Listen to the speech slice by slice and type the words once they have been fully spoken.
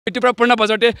इतिपुरा पुराना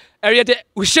बाजार एरिया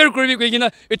हुसियार करिबि कइकिना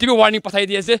एतिबि वार्निङ पठाइ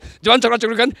दिएছে जवान चक्रा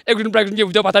चक्रुखान एकदिन प्रागदिन के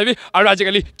भिडियो पठाइबि आरो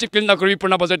आजिकाली चिकन नकरिबि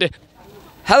पुराना बाजार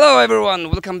hello everyone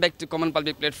welcome back to common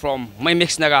public platform my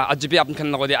mix Naga आजिबि आपनखान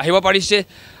लगदे आहिबा पारिसे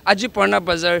आजि पुराना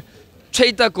बाजार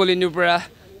छैटा कॉलोनीपुरा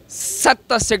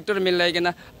 7टा सेक्टर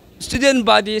मिलाइकिना स्टुडेन्ट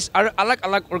बॉडीज आरो अलग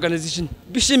अलग अर्गेनाइजेसन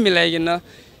बिसि मिलाइकिना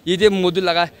इदे मधु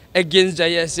लगा अगेंस्ट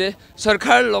जाई आसे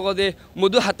सरकार लगदे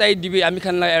मधु हटाई दिबि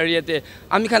आमिखानला एरियाते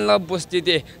आमिखानला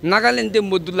बस्तीते नागालैंडे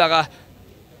मधु लगा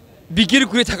बिगिर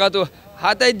कुरि थाका तो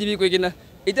हटाई दिबि कइकिना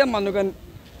इटा मानुखान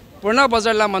पुराना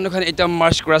बाजारला मानुखान इटा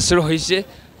मार्च करा सुरु होइसे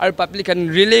आरो पब्लिक खान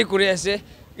रिले करि आसे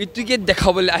इटुके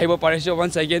देखाबले आइबो पारिसे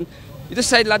वन्स अगेन इटु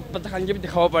साइड लात पताखान के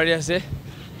देखाबो पारि आसे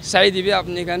साइड दिबि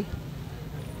आपनि खान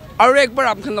आरो एक बार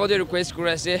आपखान लगदे रिक्वेस्ट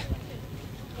करि आसे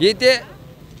येते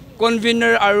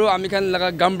कन्वीनर आरो आमिखान लगा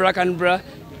गामब्रा कानब्रा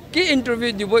के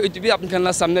इंटरव्यू दिबो इटुबि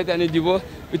आपनखानला सामने तानि दिबो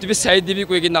इटुबि साइड दिबि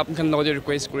कइकिना आपनखान लगदे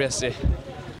रिक्वेस्ट करि आसे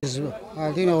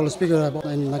I think I will speak about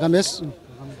in Nagames.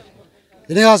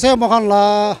 In the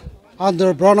Mohanla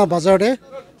under Purana Bazar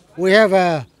we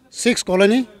have 6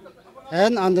 colony,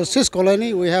 and under 6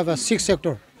 colony we have a 6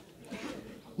 sector.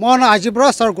 Mon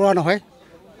Ajibra Sar Grana Hoi.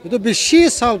 It will be she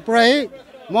shall pray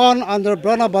Mon under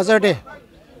Purana Bazar Day.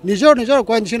 Niger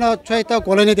Quenchina Chaita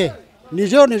colony day.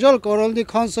 Niger colony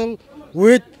council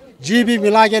with GB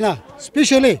Milagena,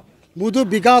 especially Mudu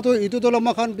Bigato Itutola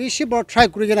Makan Bishop or Tri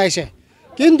Kuriganise.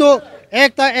 Kinto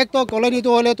ekta colony to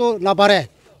oleto nabare.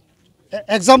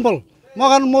 Example,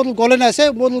 Magan model colony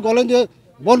ase model colony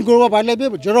bon grow up lebi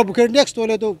jero buker next to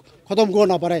oleto khatam go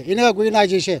nabare. Inega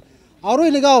kuinajise. Aru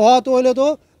inega ho to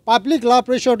oleto public law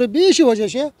pressure to be issue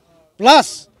hoje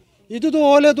plus itu to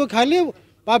oleto khali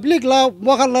public law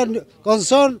Magan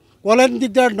concern colony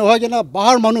digdar no hojena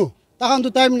bahar manu. Takan to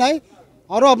time nai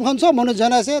aru apkhan sob manu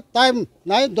jana se time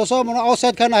nai doso manu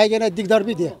outside khana haigena digdar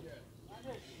bi dia.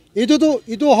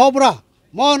 Itu hobra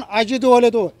mon aji to ole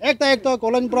to ekta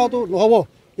colony pra to hobo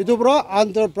itu bra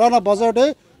under Purana Bazar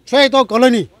de chaita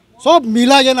colony sob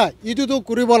mila gena itu to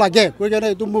kuribo lage koi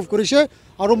gena itu move korise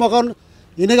aru makan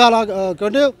inegala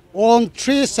kande on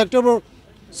 3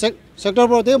 sector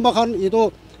bro de makan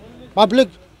itu public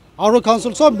aru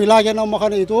council sob mila gena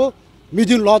makan itu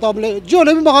midin lot able jo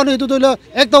le makan itu to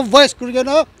ekta voice kuri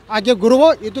gena age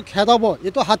gurubo itu khedabo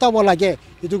itu hatabo lage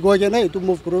itu goi gena itu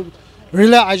move kuru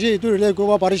relay aji itu relay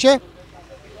kurba parise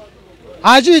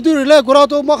aji itu relay kura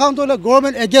to makan to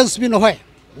government against me no hoy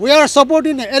we are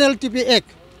supporting NLTP act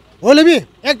holebi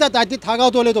ekta dati thaga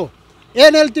to le to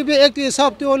NLTP act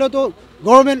hisab te hole to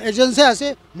government agency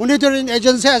ase monitoring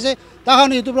agency ase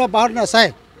tahan itu pra bahar na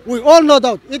sai we all know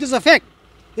that it is a fact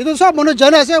itu sab manu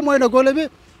jana ase moi no golebi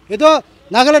itu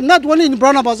Nagaland not only in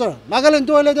Purana Bazar Nagaland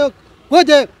to hole to go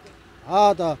de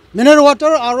the mineral water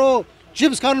aro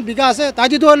chips kan bigase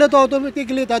tadi to hole to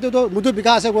automatically tadi to mudu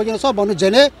bigase go jena sab manu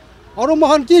jane aru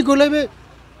mahan ki golebi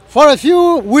for a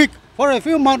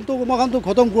few months to makan to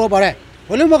khatam kuro pare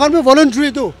hole makan be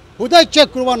voluntary to hudai check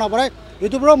kurwa na pare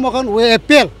itu bro makan we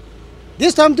appeal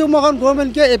this time to makan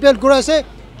government ke appeal kurase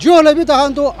jo lebi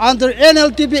tahan to under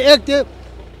NLTP act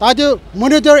tadi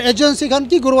monitor agency kan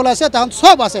ki kurwala se tahan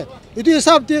sob ase itu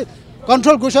hisab te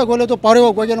control kusha gole to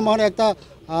pareo go jena mahan ekta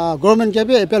government ke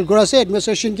be appeal kurase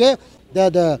administration ke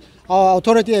the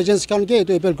authority agency kan ke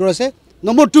itu appeal kurase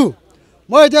number 2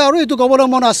 moi de aru itu gobolo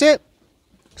mon ase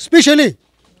especially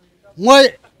moi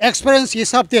experience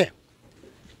hisab te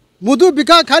mudu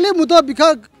bika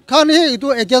khan he itu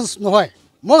against no hoy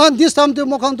mohan this time te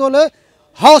mohan to le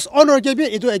house owner ke be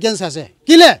itu against ase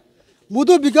kile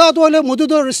mudu bika to le mudu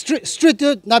to street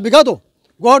na bika to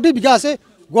gordi bika ase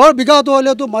gor bika to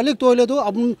le to malik to le to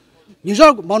apun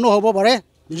nijor manu hobo pare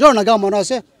nijor naga manu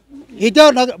ase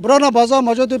ita Purana Bazar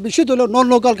majo to bishi to non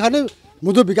local khane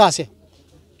mudu bika ase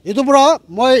itu bra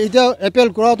moi ita appeal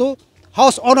kora to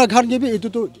house owner khan ke bi itu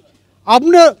to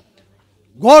apne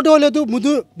god hole to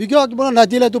mudu bika bana na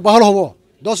dile to bahal hobo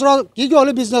dosra ki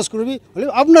hole business koribi hole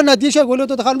apna na disha gole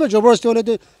to khan be jobrosti hole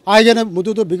to aigene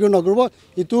mudu to bigir na korbo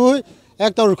itu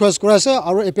ekta request korase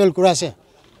aru appeal korase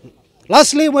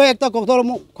lastly moi ekta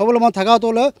khobol ma thaka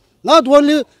to le not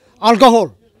only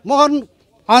alcohol mohan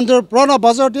under Purana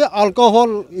Bazar de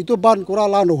alcohol itu ban kora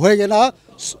la no hoye na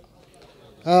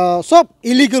sob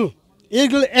illegal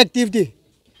activity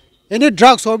any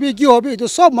drugs hobi ki hobi itu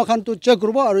sob makan to check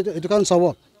kurbo aru itu kan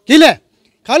sabo kile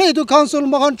khali itu council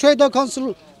makan chaita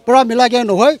council pura milage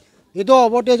no hoy itu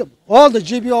about all the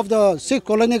GB of the 6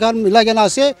 colony kan milage na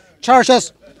ase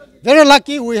churches very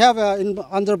lucky we have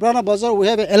under Purana Bazar we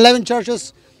have 11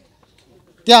 churches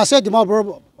te ase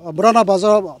Purana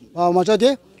Bazar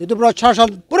majade itu pura church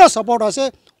pura support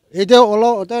ase ide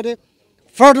all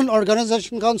fraudulent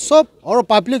organization can stop or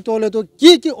public toilet to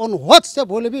key on what step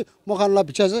will be Mohan La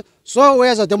Pichas. So,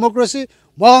 as a democracy,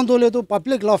 Mohan to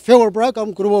public law favor break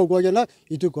come Krubo Gojana,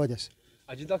 it took Gojas.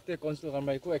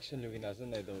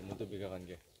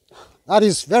 That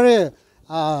is very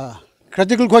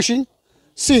critical question.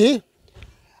 See,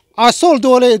 I sold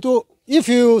to if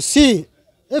you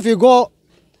go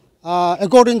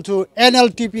according to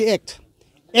NLTP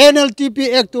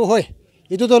Act to Hoy.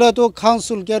 Itu to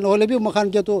council can only be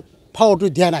Makan get to power to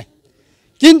Diana.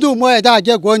 Kindu Moeda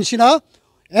Gonshina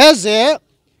as a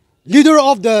leader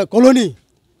of the colony.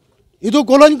 Itu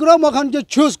colony Makan get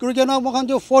choose Kurgana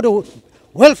Makan for the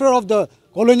welfare of the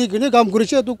colony Kunigam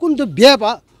Gurisha to Kundu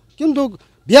Biaba, Kindu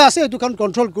Biase to can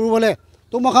control Kurule,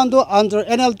 to Makando under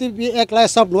NLTP Act like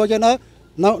sub Nogena,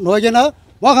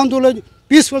 Makandu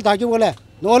peaceful Takiwale.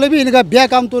 No only in a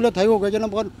Biakam to the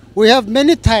Tayo. We have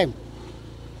many time.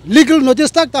 Legal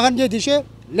notice tak tahan je dishe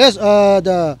less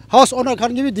the house owner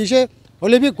can give dishe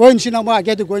only be going cinema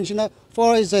get going cinema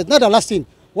for is not a lasting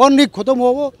 1 week khotom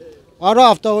hobo aro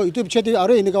after YouTube cheti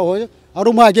aro inika hoye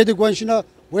aro ma get going cinema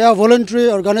we are voluntary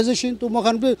organization to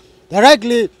makan be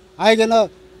directly I gonna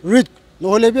read no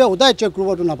hole be udai check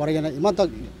kruba to na parigena iman tak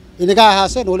inika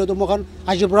hase no hole to makan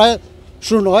ajibra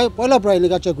shuru no hoy poila bra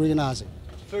inika check kurina hase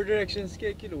further actions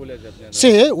ke ki lole jate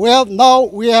see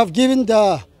we have given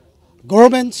the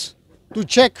governments to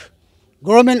check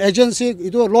government agency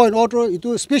itu law and order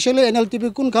itu especially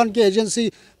NLTP kun khan ke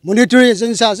agency monetary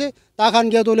agency ase ta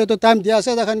khan ke dole to time dia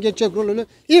ase ta khan ke check role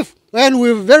if when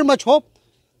we very much hope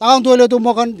ta khan dole to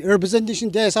mokan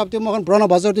representation dia hisab te mokan Purana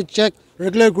Bazar to check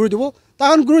regular guru dibo ta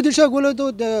khan guru disha gole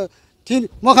to the thin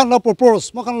mokan la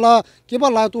propose mokan la kiba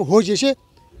la to ho jese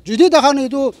judi ta khan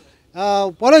itu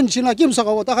polen china kim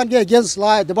sakaw ta khan ke against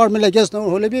la department against no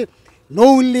hole bi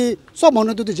knowingly some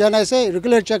money to the Janase,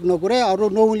 regular check no gore, or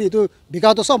knowingly to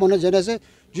Bigato some money Janase.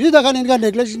 Judakan in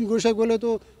neglection Gusha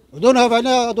Goleto, we don't have any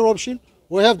other option.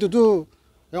 We have to do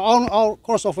our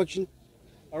course of action.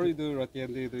 Are you do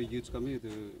the youth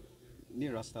committee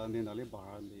near Rasta and then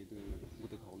Alibar,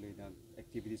 the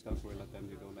activities can for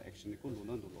action?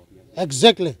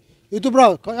 Exactly.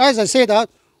 As I say that,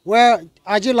 where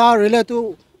Ajila relate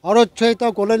to our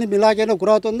Cheta colony Milagano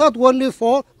Grato, not only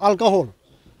for alcohol.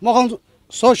 Mohon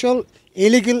social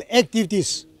illegal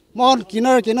activities. Mohon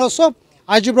kina sop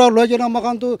ajibra lojena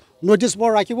mohon to notice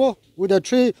board rakibo with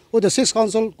the 6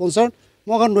 council concerned.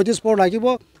 Mohon notice board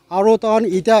rakibo.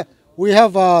 Arotan ita we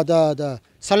have the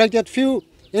selected few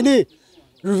any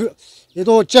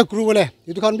ito check rule.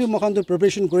 It can be mohon to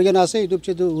preparation Korean say it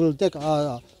will take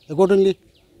accordingly.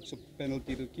 So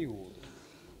penalty to kill.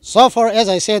 So far as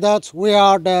I say that we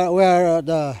are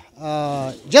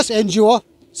just NGO.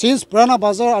 Since Purana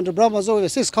Bazar under Purana Bazar we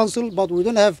have 6 council, but we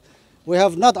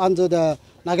have not under the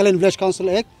Nagaland Village Council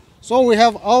Act. So we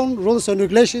have own rules and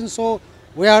regulations. So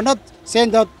we are not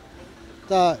saying that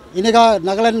the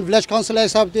Nagaland Village Council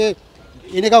Act have the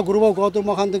Inega Guru go to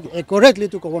Mohan correctly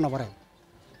to Kona.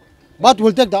 But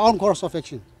we'll take the own course of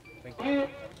action. Thank you.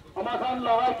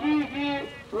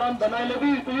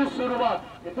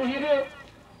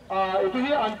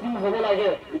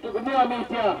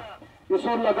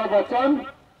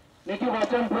 Niki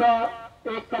Vachan Pura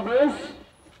एक तबस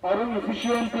और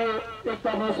efficient एक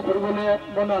तबस बरगुने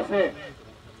बना से.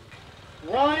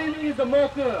 Wine is a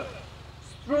mocker,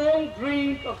 strong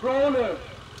drink a brawler,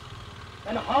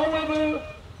 and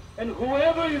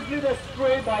whoever is led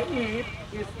astray by it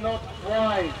is not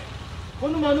wise.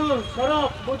 Kun manu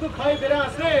sarap modu khai bera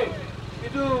ase,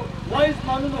 itu wise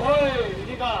manu hoy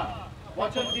iniga.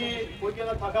 Vachan di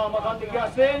kujela thaga makan diya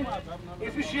ase,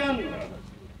 efficient.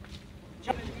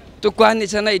 To Kwan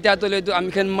is an idea to let to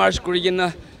American March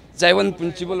Korean Jaiwan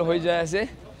principle Hoyas.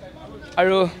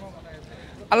 Aro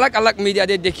alak media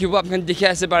de Kiwap can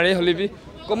decay separate Holibi.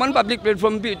 Common public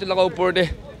platform be to Lago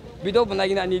Porte. Video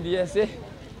Panagina DSA.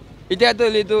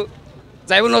 Itato little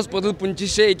Jaiwan Hospital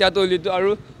Punchise, Itato little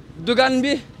Aru.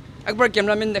 Duganbi, Akbar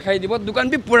cameraman the Haidibo,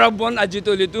 Duganbi Purabon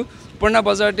Ajito little, Purana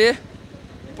Bazar Day.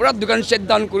 Purat Dugan shut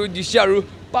down Kuru Disharu,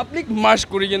 public march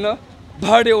Korean,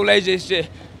 Bade Olajese.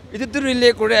 Itu tu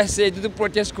relay kore ase, itu tu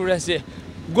protest kore ase.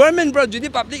 Government bro,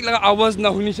 jadi public laga awas na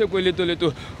huni se koi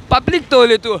leto. Public to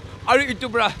leto, aru itu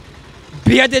bro,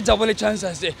 biade jabole chance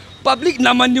ase. Public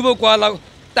naman nibo ko ala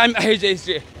time ahi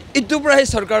jaise. Itu bro hai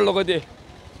sarkar logo de.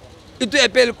 Itu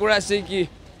appeal kore ase ki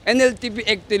NLTP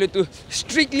Act leto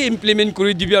strictly implement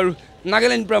kori dibi aru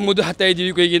Nagaland bro modu hatai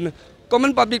dibi koi gin.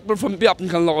 Common public platform bi apn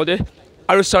kan logo de,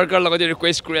 aru sarkar logo de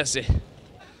request kore ase.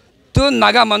 To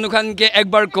Naga Manukan ke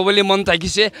ekbar kobole mon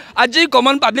takise aji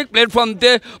common public platform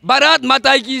te Bharat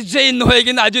Mata ki jai no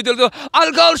hegin aji to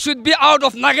alcohol should be out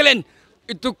of Nagaland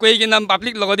ইটো কৈ কিনা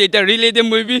public লগতে এতিয়া ৰিলেতে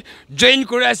মই B join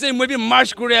কৰি আছে মই B March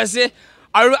কৰি আছে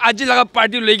আৰু আজি লগা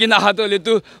পাৰ্টি লৈ কিনা হাত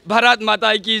হলেতো ভাৰত মাতা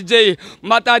কি জয়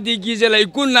মাতা দি কি জয়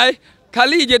একো নাই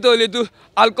খালি যেতো হলেতো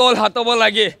এলকহল হাতব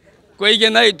লাগে কৈ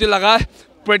কিনা ইটো লগা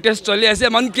প্ৰটেষ্ট চলি আছে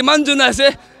মান কিমান জন আছে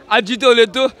আজি তো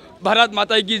হলেতো ভাৰত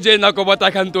মাতা কি জয় নকব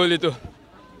তাখান তো হলেতো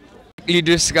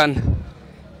লিডাৰ্স গান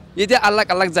এতিয়া আলাগ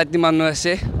আলাগ জাতি মানুহ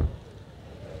আছে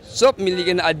সব মিলি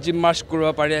কিনে আজি মাৰ্চ কৰিব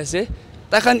পাৰি আছে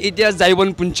তাখান এতিয়া যাইবন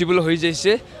প্ৰিন্সিপাল হৈ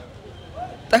যাইছে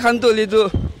তাখান তো হলেতো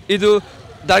ইটো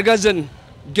দাৰগাজন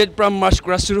গেট পৰা মাৰ্চ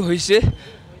কৰা শুৰু হৈছে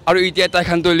আৰু এতিয়া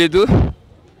তাখান তো হলেতো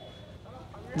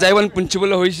যাইবন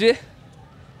প্ৰিন্সিপাল হৈছে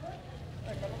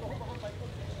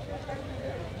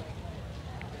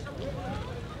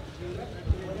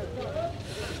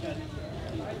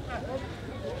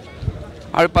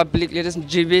और पब्लिक लेटेस्ट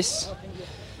जीबीस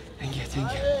थैंक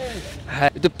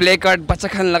यू तो प्ले कार्ड बच्चा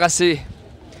खान लगा से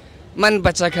मन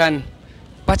बच्चा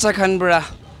खान बड़ा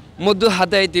मधु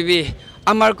हाथाई टीवी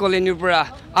आमार कॉलोनी बड़ा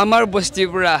आमार बस्ती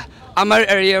बड़ा आमार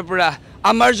एरिया बड़ा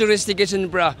आमार जुरिस्डिक्शन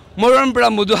बड़ा मोरन बड़ा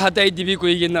मधु हाथाई टीवी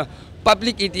कोई गिना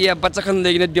पब्लिक इतिया बच्चा खान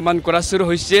लेकिन डिमांड करा शुरू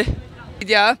होइसे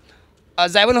इतिया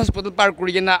जाइबन हॉस्पिटल पार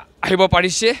करि गिना आइबो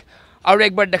पारिसे और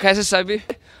एक बार देखाइसे सबै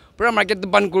पूरा मार्केट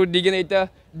बंद कर दी गए इतना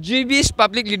जीबीस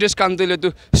पब्लिक लिडर्स काम तो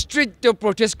स्ट्रीट तो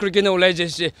प्रोटेस्ट करके ओलाई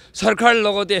जाइए सरकार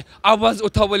लगते आवाज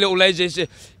उठाबले ओलाई जाइए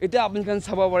इतना अपनी खान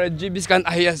चाब पे जीबीस खान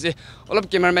आसे अलग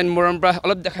कैमरामैन मोरम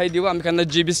अलग देखाई दी आम खान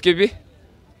जीबीस के भी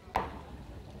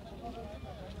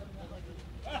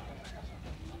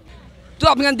तो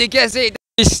अपनी खान देखे आसे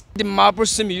महापुर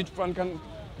SIM youth front Khan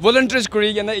volunteers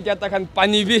करना इतना तक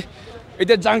पानी भी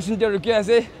इतना जंक्शन रुकी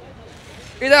आसे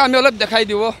इतना आम अलग देखाई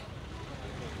दी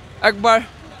एक बार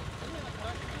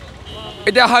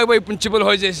इतना हाईवे प्रिंसिपल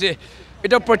हो जैसे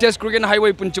इतना प्रोटेस्ट करके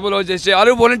हाईवे प्रिंसिपल हो जैसे और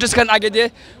वॉलंटियर्स खान आगे दिए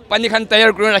पानी खान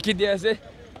तैयार कर रखी दिए आसे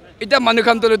इतना मानु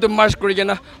खान तो मार्च करके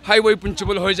हाईवे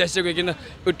प्रिंसिपल हो जैसे कहीं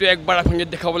तो एक बार अपने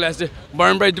देखाबले आसे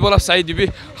बारम्बार इतना अलग चाई दी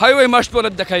हाईवे मार्च पे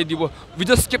अलग देखाई दी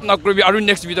भिडिओ स्किप नकरबी और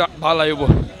नेक्स्ट भिडिओ ভাল आइब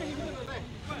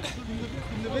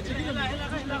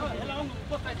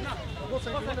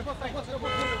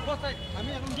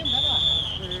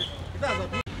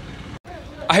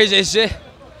आহি যাইছে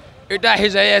এটা আহি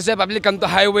যাই আছে পাব্লিক কাম তো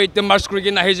হাইওয়ে ইতে মার্চ কৰি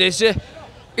কিনে আহি যাইছে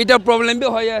এটা প্ৰবলেম বি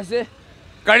হৈ আছে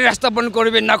গাড়ী ৰাস্তা বন্ধ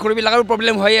কৰিবে না কৰিবে লাগাৰ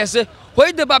প্ৰবলেম হৈ আছে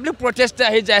হয়তো পাব্লিক প্ৰটেষ্ট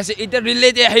আহি যাই আছে এটা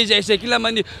ৰিলেতে আহি যাইছে কিলা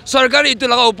মানে চৰকাৰ ইটো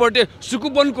লগা ওপৰতে সুকু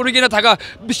বন্ধ কৰি কিনে থাকা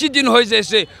বেছি দিন হৈ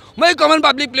যাইছে মই কমন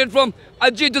পাব্লিক প্লেটফৰ্ম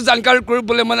আজি ইটো জানকাৰ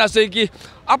কৰিবলৈ মন আছে কি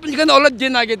আপুনি কান অলপ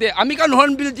দিন আগতে আমি কান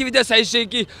হৰ্নবিল টিভিতে চাইছে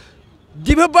কি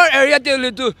ডিব্ৰুগড় এৰিয়াতে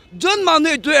হলেতো জন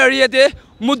মানুহ ইটো এৰিয়াতে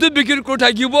মধু বিক্রি করে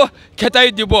থাকিব খেতাই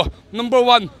দিব নম্বর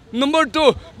 1 নম্বর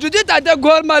 2 যদি তাতে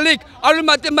ঘর মালিক আর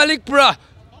মাটি মালিক পুরা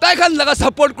তাই খান লাগা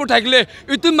সাপোর্ট করে থাকলে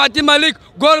ইটো মাটি মালিক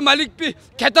ঘর মালিক পি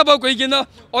খেতাব কই কিনা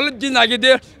অলপ দিন আগে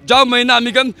দে যাও মহিনা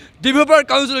আমি কান ডিব্ৰুগড়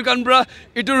কাউন্সিল কান পুরা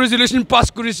ইটো রেজুলেশন পাস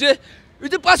করিছে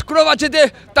ইটো পাস করা আছে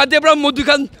তাতে পুরা মধু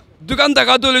খান দোকান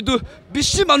থাকা দলে তো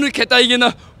বেশি মানুষ খেতাই কিনা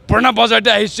পুরানা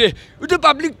বাজারতে আহিছে ইটো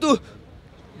পাব্লিক তো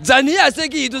জানি আছে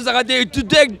কি ইটো জায়গাতে ইটো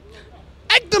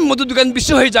एकदम मधु दुकान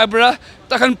विश्व हो जाए बड़ा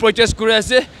तक प्रोटेस्ट कर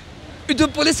इतना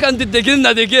पुलिस खान देखे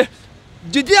ना देखे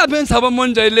जी आप चाब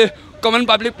मन जाइले कमन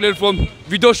पब्लिक प्लेटफर्म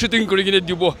भिडिओ शुटिंग करके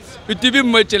दी इतना भी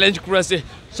मैं चैलेंज कर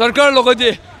सरकार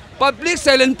पब्लिक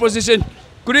साइलेंट पोजिशन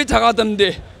कर दे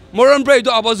मोरम पर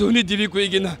यू आवाज शुनी दी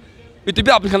कहीकिना इतना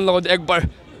भी अपनी एक बार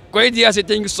कही दी आसे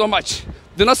thank you so much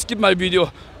do nut skip my video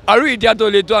और इतना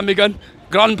तो आम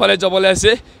ग्राउंड फाले जाबले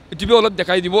आसे इतना भी अलग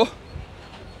देखाई दी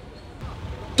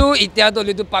तो इतना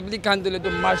तो पब्लिक खान तो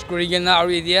मार्च करना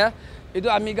और इतना ये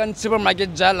आम सुपर मार्केट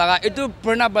जा लगा ये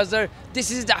पुराना बाजार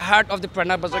this is the heart of the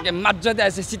पुराना बाजार के मजते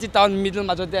आसे सिटी टाउन मिडल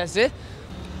मजते आसे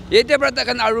ये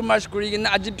और मार्च करना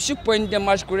आज बेसि पॉइंट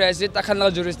मार्च कर तक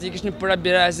जुरिस्डिक्शन पूरा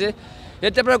बेरा आसे ये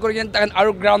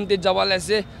और ग्राउंड जाबले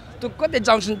आसे तो कते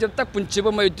जंक्शन तक पुंचिब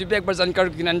मैं यूट्यूब एक बार जानकारी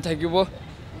किनान থাকিব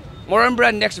मोरम पूरा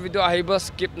नेक्स्ट भिडिओ आइब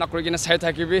स्किप नकरकिना चाइ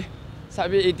থাকিবি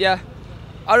साबि इतना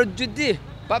और जुदि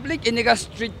पब्लिक इनका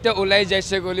स्ट्रीट ओलाई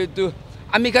जाइसे गले तो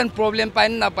आम खान प्रॉब्लम पाए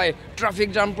ना पाए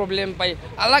ट्रैफिक जाम प्रॉब्लम पाए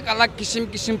अलग अलग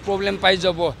किसिम प्रॉब्लम पाई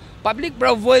जब पब्लिक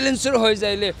पूरा वायलेंसर हो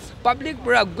जाइले पब्लिक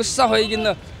पूरा गुस्सा हो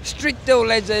किना स्ट्रीट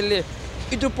ओलाई जाइले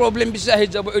इटू प्रॉब्लम विषय आहि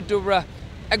जब इटू पूरा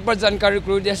एक बार जानकारी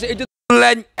कर दी आसे इटू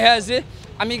ऑनलाइन आसे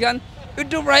आम खान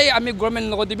इटू प्राय आम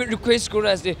गवर्नमेंट लगते भी रिक्वेस्ट कर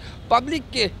आसे पब्लिक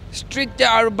के स्ट्रीट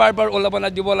और बार बार ओलाब ना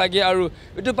दी लगे और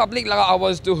इटू पब्लिक लगा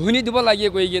आवाज तो शुनी दी लगे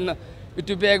कही किना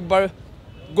इटू भी एक बार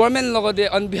गवर्नमेंट लगते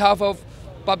ऑन बिहाफ ऑफ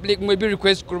पब्लिक मैं भी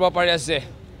रिक्वेस्ट करवा पारे आसे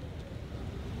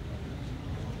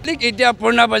पब्लिक इतना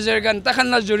पुराना बाजार गान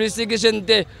तखन जुरिस्डिक्शन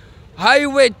ते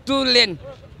हाईवे 2 लेन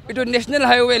इटू नेशनल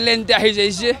हाईवे लेन ते आहि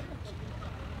जाइसे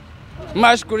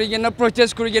মাৰ্চ কৰি কিনে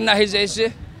প্ৰটেষ্ট কৰি কিনে আহি যাইছে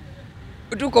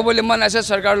এইটো ক'বলৈ মন আছে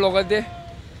চৰকাৰৰ লগতে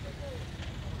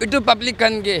এইটো পাব্লিক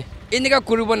খানকে এনেকুৱা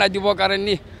কৰিব নাদিবৰ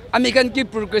কাৰণে আমি খান কি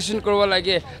প্ৰিকশ্যন কৰিব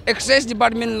লাগে এক্সাইজ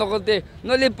ডিপাৰ্টমেণ্ট লগতে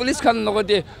নহ'লে পুলিচ খান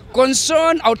লগতে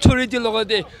কনচাৰ্ণ অথৰিটি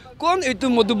লগতে কোন এইটো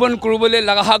মধুবন কৰিবলৈ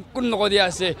লগা হাক কোন লগতে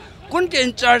আছে কোন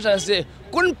ইনচাৰ্জ আছে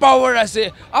কোন পাৱাৰ আছে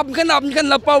আপুনি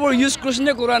খান পাৱাৰ ইউজ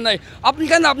কৰিছে কৰা নাই আপুনি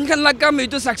খান কাম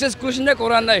এইটো ছাকচেছ কৰিছে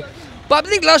কৰা নাই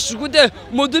পাব্লিক লাষ্ট চকুতে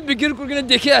মধু বিক্ৰী কৰি কিনে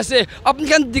দেখি আছে আপুনি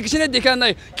খান দেখিছেনে দেখা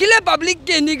নাই কেলে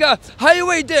পাব্লিককে এনেকুৱা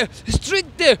হাইৱেতে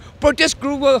ষ্ট্ৰীটতে প্ৰটেষ্ট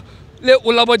কৰিবলৈ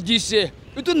ওলাব দিছে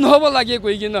এইটো নহ'ব লাগে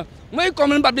কৈ কিনে মই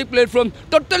common public platform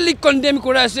totally condemn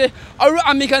কৰা আছে আৰু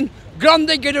আমি খান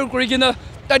গ্ৰাউণ্ডে গেটৰ কৰি কিনে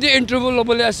তাতে ইণ্টাৰভিউ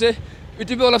ল'বলৈ আছে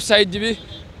ইউটিউবে অলপ চাই দিবি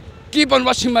কি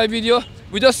বনৱাচিং মাই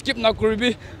ভিডিঅ' স্কিপ নকৰিবি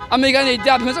আমি খান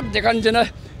এতিয়া আপুনি চব দেখা নিচিনা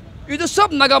এইটো চব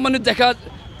নাগা মানুহ দেখা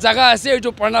জাগা আছে এইটো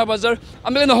পুৰণা বজাৰ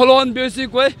আমি খান হলন বেছি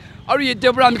কৈ আৰু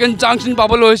এতিয়াৰ পৰা আমি খান জাংচন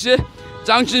পাবলৈ হৈছে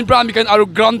জাংচনৰ পৰা আমি খান আৰু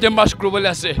গ্ৰাউণ্ডে মাৰ্চ কৰিবলৈ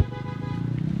আছে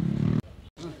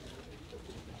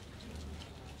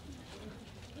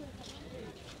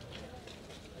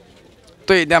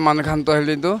তো এতিয়া মানুহ খান তো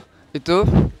হেলিটো এইটো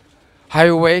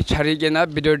হাইৱে ছাড়ি কিনে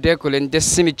ভিতৰতে কলেনতে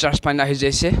চিমি চাৰ্জ পাই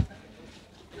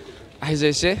আহি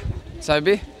যাইছে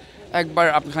চাবি একবাৰ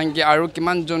আপোনালোকে আৰু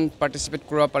কিমানজন পাৰ্টিচিপেট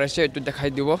কৰিব পাৰিছে এইটো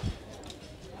দেখাই দিব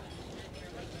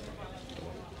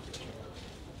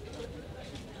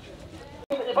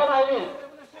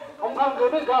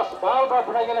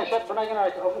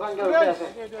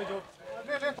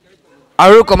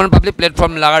আৰু common public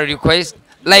platform লাগাৰ request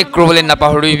like কৰিবলৈ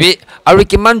নাপাহৰিবি আৰু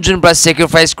কিমান জন পৰা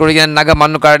চেক্ৰিফাইচ কৰি কিনে নাগা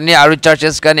মানুহ কাৰণে আৰু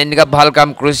চাৰ্চেছ কাৰণে এনেকুৱা ভাল কাম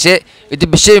কৰিছে এইটো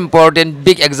বেছি ইম্পৰ্টেণ্ট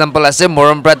বিগ এক্সাম্পল আছে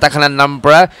মৰম পৰা তাখানাৰ নাম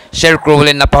পৰা শ্বেয়াৰ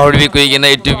কৰিবলৈ নাপাহৰিবি কৈ কিনে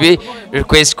এইটো বি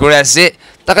ৰিকুৱেষ্ট কৰি আছে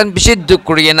তাখান বেছি দুখ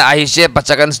কৰি কিনে আহিছে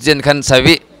বাচ্চাখান ষ্টুডেণ্ট খান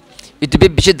চাবি এইটো বি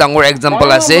বেছি ডাঙৰ এক্সাম্পল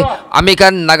আছে আমি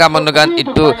খান নাগা মানুহ খান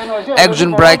এইটো একজন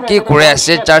পৰা কি কৰি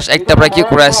আছে চাৰ্চ একটা পৰা কি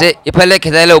কৰি আছে ইফালে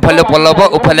খেদাইলে উফালে পলাব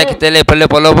উফালে খেদাইলে ইফালে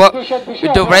পলাব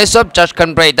এইটো প্ৰায় চব চাৰ্চ খান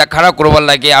পৰা এতিয়া খাৰা কৰিব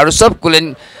লাগে আৰু চব কুলেন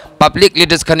পাব্লিক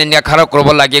লিডাৰ্ছ খান এনেকুৱা খাৰা কৰিব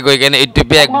লাগে গৈ কিনে এইটো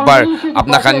বি একবাৰ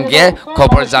আপোনাৰ খানকে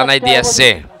খবৰ জনাই দি আছে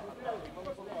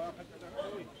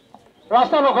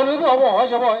ৰাস্তা নখলিবি হ'ব হৈ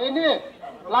যাব এনে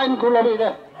লাইন খুলবি দে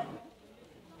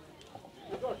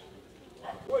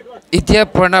এতিয়া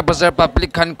পুৰণা বজাৰ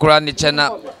পাব্লিক খান কৰা নিচিনা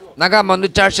নাগা মানুহ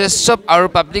চাৰ্চেছ চব আৰু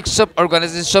পাব্লিক চব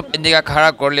অৰ্গেনাইজেশ্যন চব এনেকুৱা খাৰা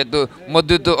কৰিলেতো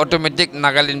মধুটো অট'মেটিক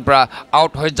নাগালেণ্ড পৰা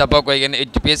আউট হৈ যাব কৈ কিনে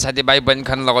এইটো পি সাথী বাই বন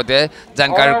খান লগতে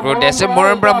জানকাৰী কৰি দি আছে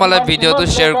মৰম পৰা মোলৈ ভিডিঅ'টো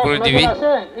শ্বেয়াৰ কৰি দিবি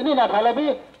এনে নাফেলাবি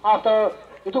আফটাৰ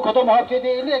এইটো খতম হোৱাৰ পিছত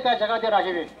এনে এটা জেগাতে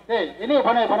ৰাখিবি দেই এনে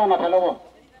ইফালে নাফেলাব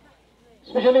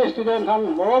স্পেচিয়েলি ষ্টুডেণ্ট খান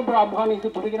মৰম পৰা আমখান এইটো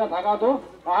ধৰি কিনে থাকাটো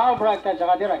আহাৰ পৰা একটা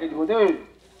জেগাতে ৰাখি দিব দেই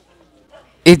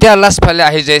এতিয়া লাষ্ট ফালে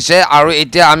আহি যাইছে আৰু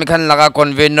এতিয়া আমি খান লগা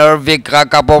কনভেনাৰ বিকা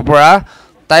কাপৰ পৰা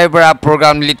তাইৰ পৰা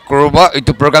প্ৰগ্ৰাম লিড কৰিব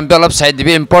এইটো প্ৰগ্ৰামটো অলপ চাই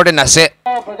দিবি ইম্পৰ্টেণ্ট আছে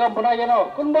প্ৰগ্ৰাম বনাই কেনে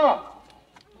কোনবা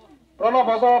পুৰণা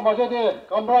বজাৰৰ মাজতে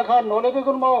কামৰা খান নহ'লেবি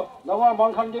কোনবা ডাঙৰ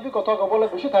মন খান দিবি কথা ক'বলৈ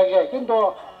বেছি থাকে কিন্তু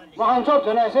মহান চব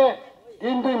জনাইছে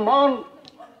দিনটো ইমান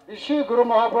বেছি গুৰু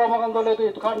মহাপুৰুষান দলেতো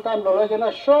এইটো খান টাইম নলয় কেনে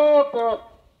চব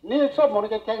চব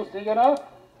মনকে থেংকছ দি কেনে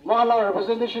মহানৰ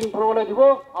ৰিপ্ৰেজেণ্টেশ্যন কৰিবলৈ দিব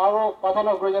আৰু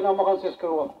প্ৰাৰ্থনা কৰি কেনে মহান চেষ্টা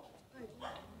কৰিব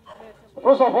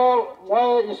ফাৰ্ষ্ট অফ অল মই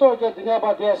ঈশ্বৰকে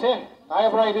ধন্যবাদ দি আছে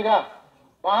তাইৰ পৰা এনেকুৱা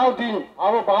ভাল দিন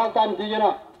আৰু ভাল টাইম দি কেনে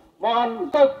মহান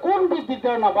কোন বিধ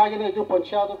দিগদাৰ নাপাই কিনে এইটো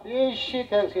পঞ্চায়ত বেছি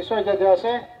থেংকছ ঈশ্বৰকে দি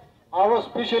আছে আৰু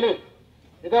স্পেচিয়েলি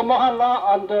এতিয়া মহান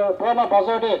আণ্ডাৰ পুৰণা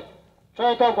বাজাৰতে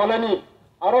ছয়টা কলনী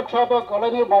আৰু ছয়টা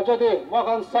কলনীৰ মাজতে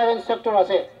মহান 7 চেক্টৰ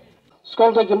আছে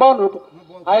স্কুলটো যিমান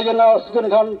আহি কেনে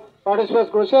ষ্টুডেণ্টখন পাৰ্টিচিপেট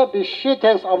কৰিছে বেছি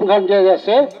থেংকছ আপোনাক দিয়া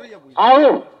আছে আৰু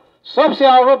চবচে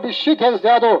আৰু বেছি থেংকছ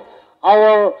দিয়াটো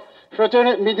our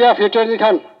media fraternity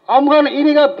খান আমখান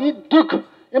এনেকুৱা বিদ্যুৎ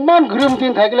ইমান গ্ৰীম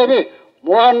দিন থাকিলে বি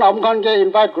মহান আমখানকে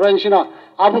ইনভাইট কৰা নিচিনা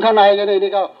আমখান আহি কেনে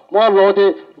এনেকুৱা মহান লগতে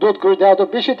দুধ কৰি দিয়াটো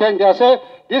বেছি থেংক দিয়া আছে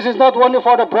this is not only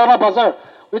for the পুৰণা বাজাৰ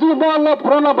এইটো মহান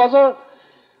পুৰণা বাজাৰ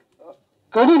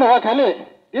কৰি নহয় খালি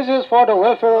this is for the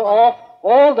welfare of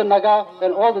all the Naga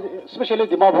and all the especially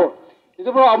Dimapur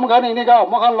এইটো পৰা আমখান এনেকুৱা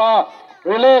মহান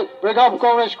ৰিলে ব্ৰেকআপ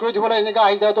কভাৰেজ কৰি দিবলৈ এনেকুৱা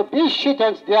আহি দিয়াটো বেছি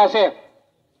থেংকছ দিয়া আছে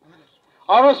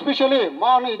আৰু স্পেচিয়েলি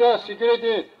মান ইদা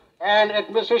সিকিউৰিটি এণ্ড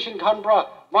এডমিনিষ্ট্ৰেশ্যন খান পৰা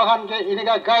মহান যে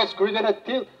এনেকুৱা গাইডছ কৰি কেনে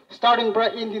ষ্টাৰ্টিং পৰা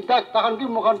ইন দিন তাক তাহান বি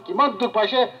মহান কিমান দুখ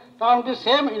পাইছে তাহান বি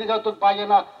ছেম এনেকুৱা দুখ পাই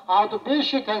কেনে আৰু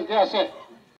বেছি থেংকছ দিয়া আছে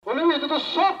হ'লেও এইটোতো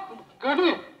চব গাড়ী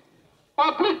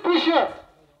পাব্লিক প্ৰেছাৰ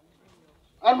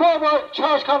এণ্ড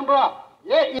চাৰ্চ খান পৰা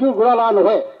এইটো ঘূৰা লা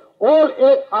নহয় অল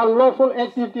আনলফুল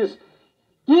এক্টিভিটিজ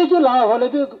কি লাভ হ'লে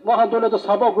বি মহান দলেতো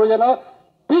চাব গৈ কেনে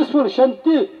পিচফুল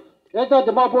শান্তি এটা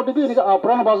ডিমাপুৰ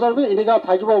পুৰণা বাজাৰ বি এনেকুৱা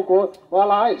থাকিব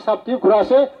হিচাপ দি ঘূৰা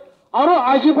আছে আৰু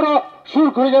আজি পৰা শুৰ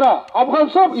কৰি গেৰা আপোনালোক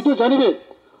সব ইটো জানিবে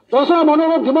দশৰা মানুহ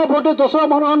ডিমাপুৰতে দশৰা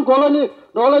মানুহ গলনি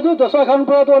নহলেতো দশৰা খান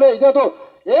পৰা তোলে এতিয়াতো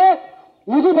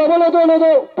মুদু পাবলৈ তোলেতো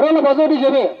পুৰণা বাজাৰ দি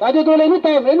যাবে তাতে তোলে এনি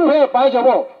টাইম এনি পাই যাব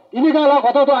এনেকুৱা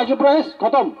কথাটো আজি প্ৰায়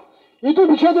খতম এইটো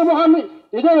বিষয়তে মহান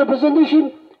এতিয়া ৰিপ্ৰেজেণ্টেশ্যন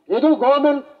এইটো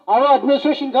গভৰ্ণমেণ্ট আৰু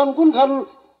এডমিনিষ্ট্ৰেশ্যন খান কোনখন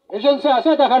এজেঞ্চি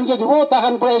আছে তাখানকে দিব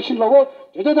তাখান পৰা একশ্যন ল'ব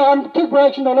যেতিয়া তাখান ঠিক পৰা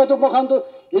একশ্যন ল'লেতো মখানটো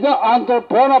এতিয়া আন্তঃ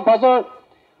পুৰণা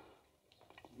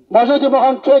বাজাৰতে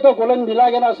মখান ট্ৰেড গলেন মিলাই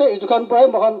কেনে আছে এইটোখান পৰাই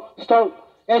মখান ষ্টাৰ্ট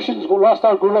একশ্যন লোৱা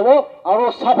ষ্টাৰ্ট কৰি ল'ব আৰু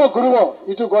চাফা কৰিব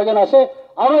এইটো গৈ কেনে আছে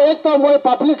আৰু একটা মই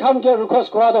পাব্লিক খানকে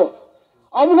ৰিকুৱেষ্ট কৰাটো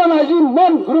আপোনালোকে আজি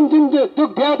ইমান গ্ৰুম টিম তোক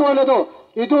বেয়া কৰিলেতো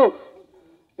এইটো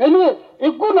এনে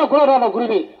একো নকৰা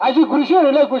নকৰিবি আজি ঘূৰিছে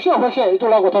ৰেলে গৈছে অৱশ্যে এইটো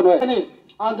লগা কথা নহয় এনে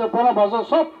আন্তঃ পুৰণা বাজাৰ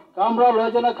চব কামৰা লৈ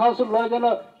কেনে কাউন্সিল লৈ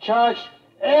কেনে চাৰ্চ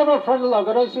এভাৰ ফেডাৰেল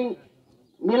অৰ্গেনাইজিং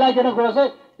মিলাই কেনে কৰি আছে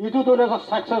এইটো তোলে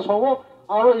ছাকচেছ হ'ব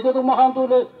আৰু এইটো মহান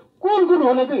তোলে কোন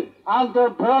হলে বি আন্তঃ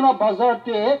পুৰণা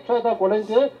বাজাৰতে ছয়টা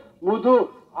কলেজে মধু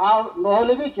আৰু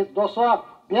নহলে বি দশৰা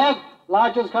বেগ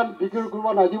লাৰ্জেছ খান বিক্ৰী কৰিব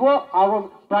নাদিব আৰু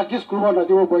প্ৰেক্টিছ কৰিব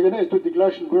নাদিব কৈ কেনে এইটো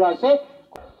ডিক্লাৰেশ্যন কৰি আছে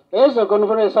এই যে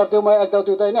কনফাৰেন্স হিচাপে মই একটা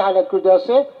দুটা এনে হাইলাইট কৰি দিয়া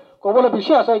আছে ক'বলৈ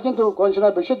বেছি আছে কিন্তু কনচিনা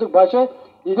বেছি দুখ পাইছে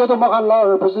এতিয়াতো মখান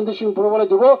ৰিপ্ৰেজেণ্টেশ্যন কৰিবলৈ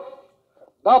দিব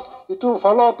তাত এইটো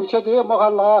ফলো পিছতে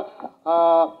মখান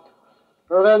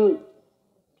Raven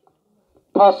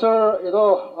Pastor,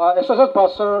 Associate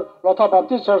Pastor, Lotha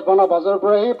Baptist Church, Purana Bazar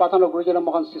CPP, Patano Gurujana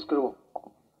Mohan Siskru.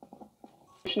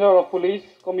 Commissioner of Police,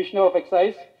 Commissioner of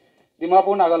Excise,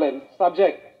 Dimapur, Nagaland.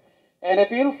 Subject: an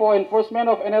appeal for enforcement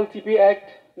of NLTP Act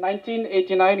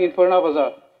 1989 in Purana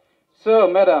Bazar. Sir,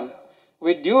 Madam,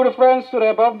 with due reference to the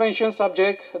above mentioned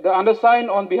subject, the undersigned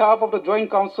on behalf of the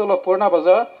Joint Council of Purana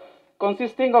Bazar,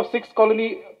 consisting of 6 colony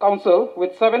council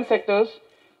with 7 sectors,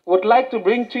 would like to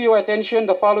bring to your attention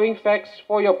the following facts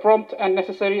for your prompt and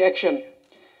necessary action.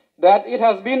 That it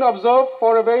has been observed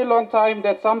for a very long time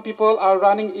that some people are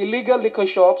running illegal liquor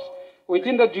shops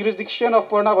within the jurisdiction of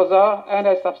Purana Bazar and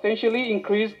has substantially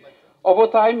increased over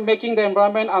time, making the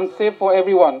environment unsafe for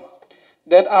everyone.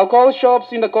 That alcohol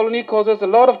shops in the colony causes a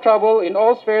lot of trouble in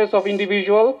all spheres of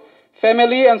individual,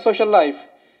 family and social life.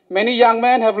 Many young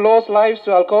men have lost lives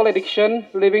to alcohol addiction,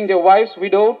 leaving their wives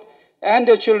widowed and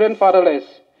their children fatherless.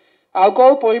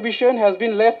 Alcohol prohibition has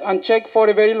been left unchecked for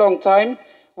a very long time,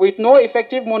 with no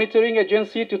effective monitoring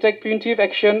agency to take punitive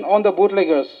action on the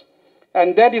bootleggers.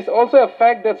 And that is also a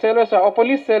fact that sellers are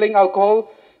openly selling alcohol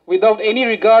without any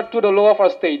regard to the law of our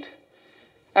state.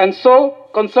 And so,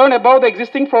 concerned about the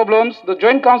existing problems, the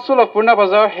Joint Council of Purana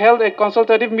Bazar held a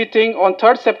consultative meeting on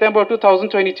 3rd September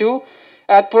 2022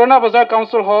 at Purana Bazar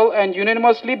Council Hall and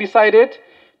unanimously decided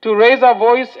to raise our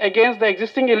voice against the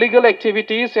existing illegal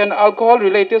activities and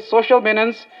alcohol-related social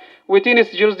menace within its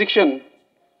jurisdiction.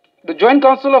 The Joint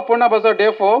Council of Purana Bazar,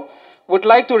 therefore, would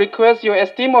like to request your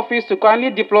esteemed office to kindly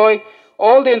deploy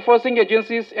all the enforcing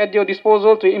agencies at your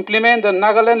disposal to implement the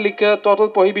Nagaland Liquor Total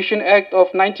Prohibition Act of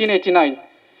 1989.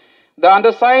 The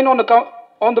undersigned on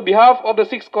the behalf of the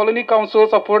 6 colony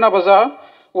councils of Purana Bazar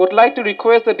would like to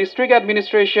request the District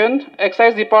Administration,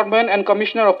 Excise Department and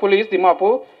Commissioner of Police,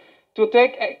 Dimapur, to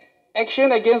take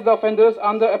action against the offenders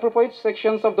under appropriate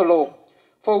sections of the law,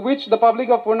 for which the public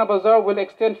of Purana Bazar will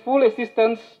extend full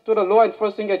assistance to the law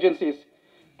enforcing agencies.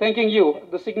 Thanking you.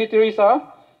 The signatories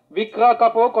are Vikra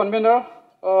Kapoor, Convener,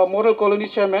 Model Colony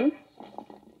Chairman;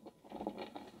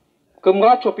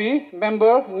 Kumra Chopi,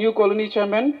 Member, New Colony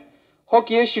Chairman;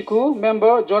 Hokie Shiku,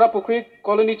 Member, Jora Pukri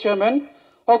Colony Chairman;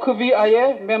 Hokuvi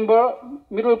Aye, Member,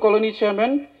 Middle Colony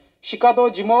Chairman; Shikato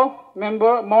Jimo,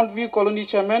 Member, Mount View Colony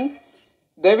Chairman;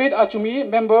 David Achumi,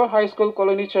 Member, High School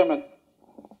Colony Chairman.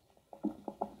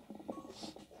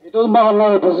 Itu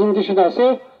makan representation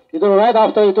ase. Itu right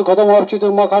after itu khatam hob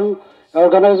chitu makan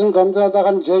organization kamta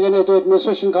takan jegen itu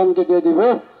administration kan ke de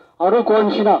dibo. Aru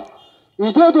konchina.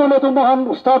 Itu dole tu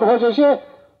makan start ho jaise.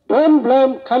 Don't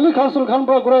blame khali council khan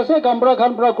pra kurase, gambra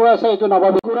khan pra kurase itu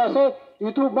nababi kurase.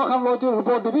 Itu makan lo tu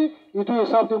report dibi. Itu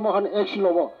hisab tu makan action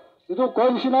lobo. Itu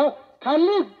konchina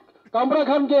khali gambra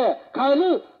khan ke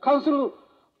khali council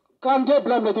kan ke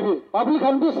blame le dibi. Public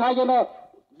khan bi sagena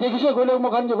dekise gole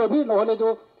makan je gobi নহলে তো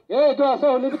এইটো আছে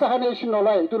হলে তো তাহানে issue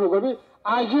নলয় এইটো নকবি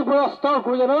আজি পৰা ষ্টাৰ্ট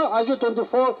কৰি জানা আজি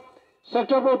 24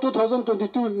 সেপ্টেম্বৰ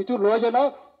 2022 এইটো লৈ জানা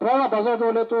পুৰণা বাজাৰ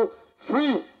হলে তো ফ্ৰী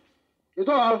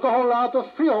এইটো alcohol লা তো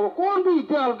ফ্ৰী হ'ব কোন বি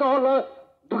ইতে alcohol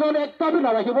দোকান একটা বি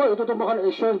নাৰাখিব এইটো তো মখন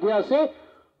এশ্যোৰেন্স দিয়া আছে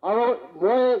আৰু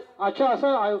মই আচ্ছা আছে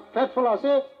ফেটফুল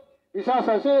আছে বিশ্বাস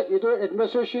আছে এইটো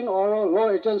এডমিনিষ্ট্ৰেশ্যন আৰু ল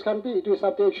এজেন্স খান বি এইটো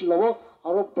হিচাপে একশ্যন ল'ব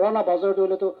আৰু পুৰণা বাজাৰ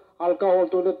হলে তো alcohol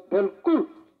তো বিলকুল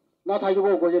না থাকিব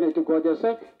গজেন এইটো গজ আছে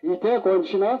ইতে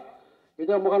কোনছিনা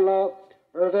এটা মখান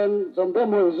Reverend Zombe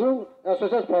Moizu,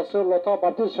 Associate Pastor Lotha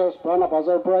Baptist Church, Purana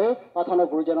Bazar CPP, Athana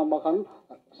Gurujana Makan,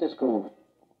 Sesku.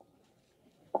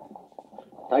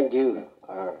 Thank you,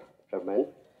 Chairman.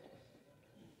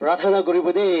 Prathana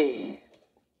Guribudi,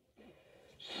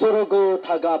 Surugo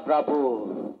Thaga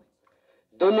Prabhu,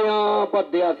 Dunya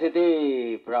Padya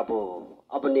Siti Prabhu,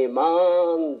 Abani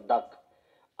Man Dak,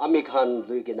 Amikhan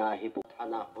Lugina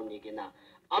Hiputana Punigina,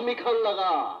 Amikhan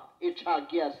Laga, Icha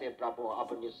Gia Se Prabhu,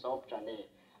 Abani Sof Chane,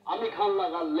 Amikhan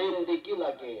Laga Lendi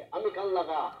Kilage, Amikhan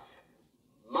Laga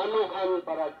Manuhan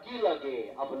Para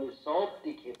Kilage, Abani Sof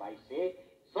Diki Paise,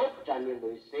 Sof Chane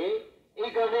Luise.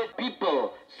 Eagerly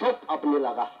people sop apne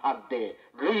laga hadde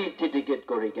re-dedicate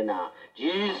korigena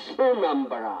Jesu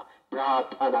nambara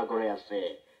prathana kore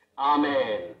ase.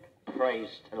 Amen.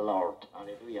 Praise the Lord.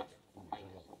 Hallelujah.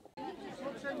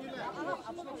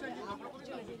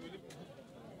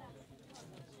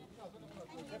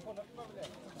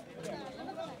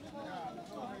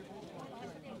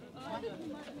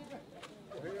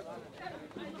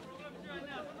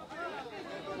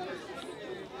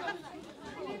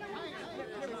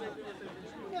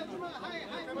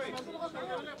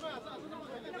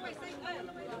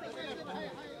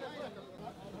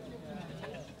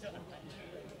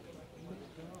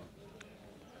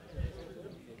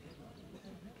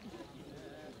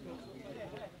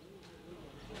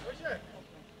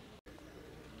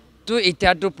 तो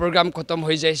इत्या तो programme खत्म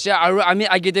हो जाइसे और आमी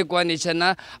आगे दे कोआ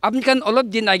निछना आमी खान अलग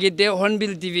दिन आगे दे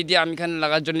हॉर्नबिल टीवी दे आमी खान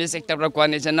लगा जर्नलिस्ट एक तरह कोआ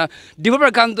निछना दिबपर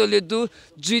काम तो ले तू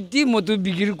जुदी मधु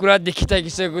बिगिर कुरा देखिता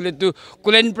किसे गोले तू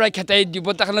कोलेन प्रा खताई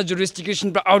दिबो तखना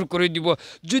जुरिस्डिक्शन प्रा आउट करि दिबो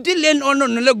जुदी लैंड ओनर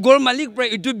नले गोल मालिक प्रा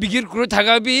इतु बिगिर कुरो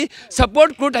थागा भी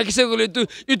सपोर्ट कुरो थाकिसे गोले तू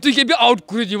इतु के भी आउट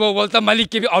करि दिबो बोलता मालिक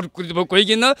के भी आउट करि दिबो कोइ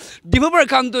किन दिबपर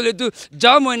काम तो ले तू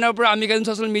जा महिना प्रा आमी खान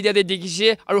सोशल मीडिया दे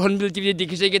देखिसे और हॉर्नबिल टीवी दे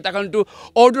देखिसे कि तखन तू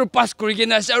ऑर्डर पास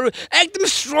करिकेना আছে আৰু একদম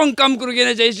স্ট্ৰং কাম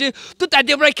কৰিকেনা যাইছে তো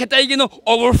তাতে পৰা খেতাই কিনো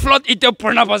ওভাৰফ্লোত ইটা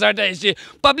পুৰণা বাজাৰতে আহিছে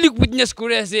পাব্লিক উইটনেছ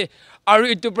কৰি আছে আৰু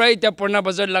ইটো পৰা ইটা পুৰণা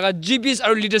বাজাৰ লাগা জিবিস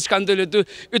আৰু লিডাৰ্স কান্দলেতো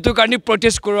ইটো কানি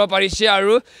প্ৰটেষ্ট কৰিব পাৰিছে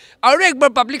আৰু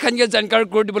একবাৰ পাব্লিক খানকে জানকাৰ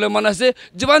কৰি দিবলৈ মন আছে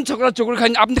জৱান চকৰা চকুৰ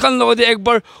খান আপুনি খান লগতে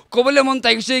একবাৰ কবলৈ মন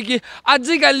তাইছে কি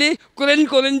আজিকালি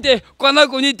কলেনতে কনা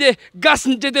কনিতে গাছ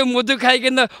নিতে মধু খাই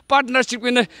কিনা পাৰ্টনাৰশ্বিপ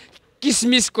কিনা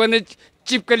কিসমিস কোনে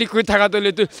चिपकली कोई थाका तो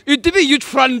ले तो इतने भी यूथ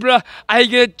फ्रंट ब्रा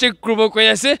आएगे चेक करो कोई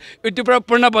ऐसे इतने बड़ा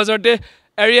पुराना बाजार ते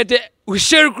एरिया ते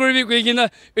उशेर करो भी कोई की ना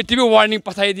इतने भी वार्निंग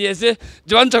पताई दिए ऐसे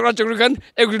जवान चक्रा चक्र खान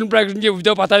एक दिन प्राइस के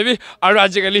वीडियो पताई भी और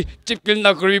आजकल चिपकली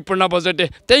ना करो भी पुराना बाजार ते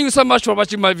thank you so much for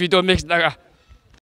watching my video next लगा